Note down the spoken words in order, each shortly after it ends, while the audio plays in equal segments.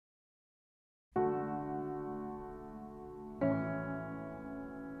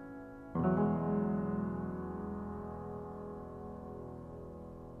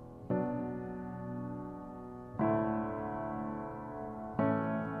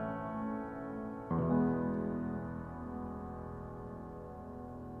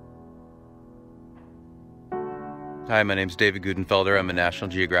Hi, my name's David Gudenfelder. I'm a National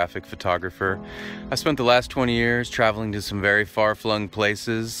Geographic photographer. I spent the last 20 years traveling to some very far-flung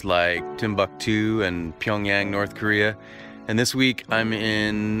places like Timbuktu and Pyongyang, North Korea. And this week I'm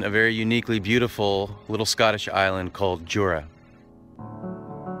in a very uniquely beautiful little Scottish island called Jura.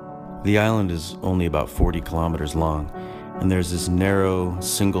 The island is only about 40 kilometers long, and there's this narrow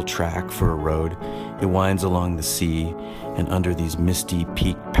single track for a road. It winds along the sea and under these misty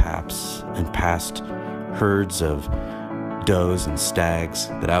peak paps and past herds of does and stags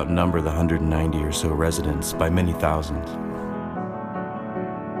that outnumber the 190 or so residents by many thousands.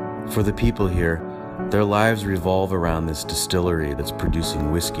 For the people here, their lives revolve around this distillery that's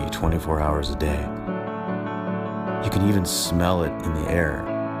producing whiskey 24 hours a day. You can even smell it in the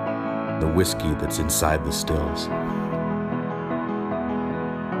air, the whiskey that's inside the stills.